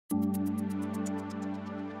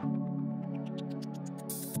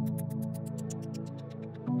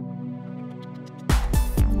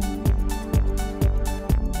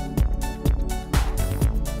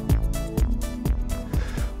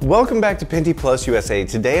Welcome back to Pinty Plus USA.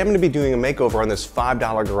 Today I'm going to be doing a makeover on this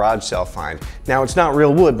 $5 garage sale find. Now it's not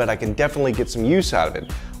real wood, but I can definitely get some use out of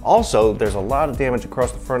it. Also, there's a lot of damage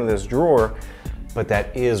across the front of this drawer, but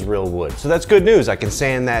that is real wood. So that's good news, I can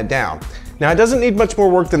sand that down. Now it doesn't need much more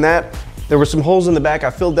work than that. There were some holes in the back, I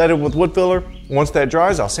filled that in with wood filler. Once that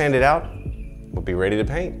dries, I'll sand it out. We'll be ready to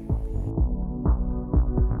paint.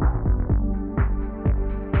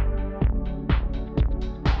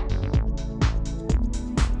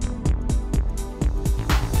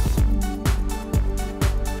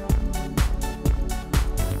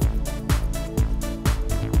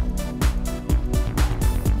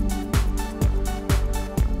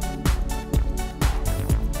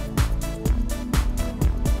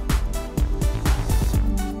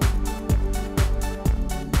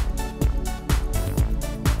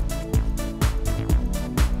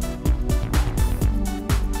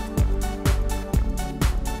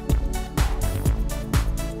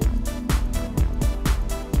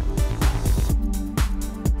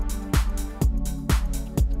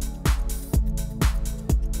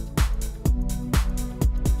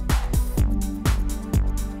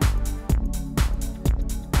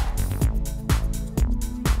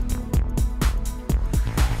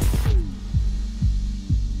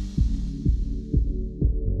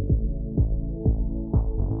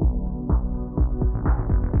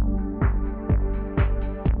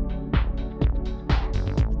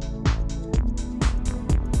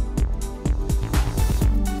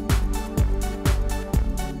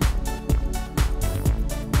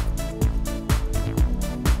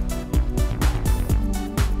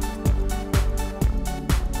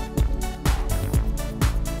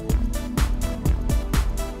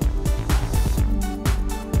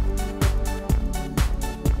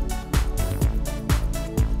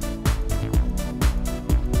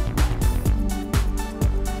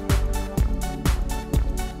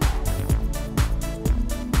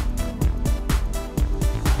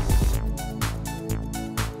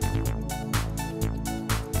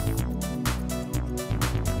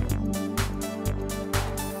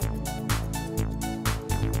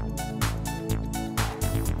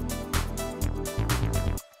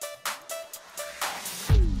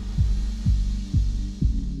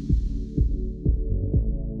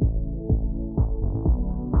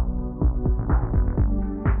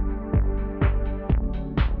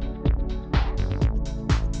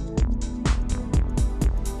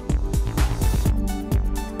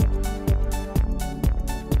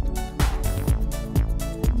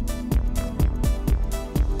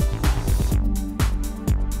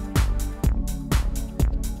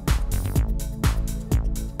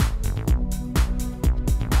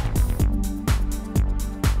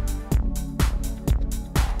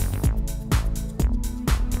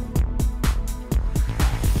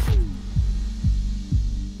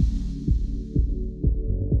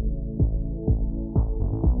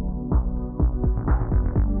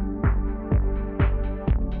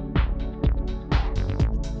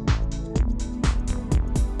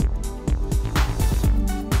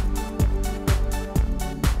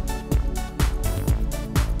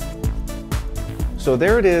 So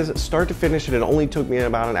there it is, start to finish, and it only took me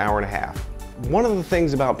about an hour and a half. One of the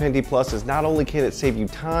things about Pinty Plus is not only can it save you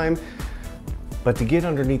time, but to get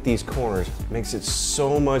underneath these corners makes it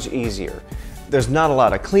so much easier. There's not a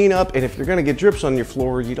lot of cleanup, and if you're gonna get drips on your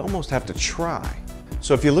floor, you'd almost have to try.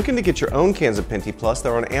 So if you're looking to get your own cans of Pinty Plus,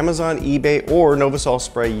 they're on Amazon, eBay, or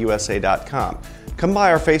NovosolSprayUSA.com. Come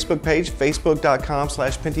by our Facebook page,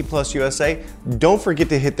 facebook.com/PintyPlusUSA. Don't forget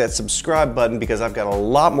to hit that subscribe button because I've got a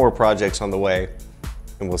lot more projects on the way,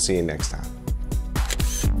 and we'll see you next time.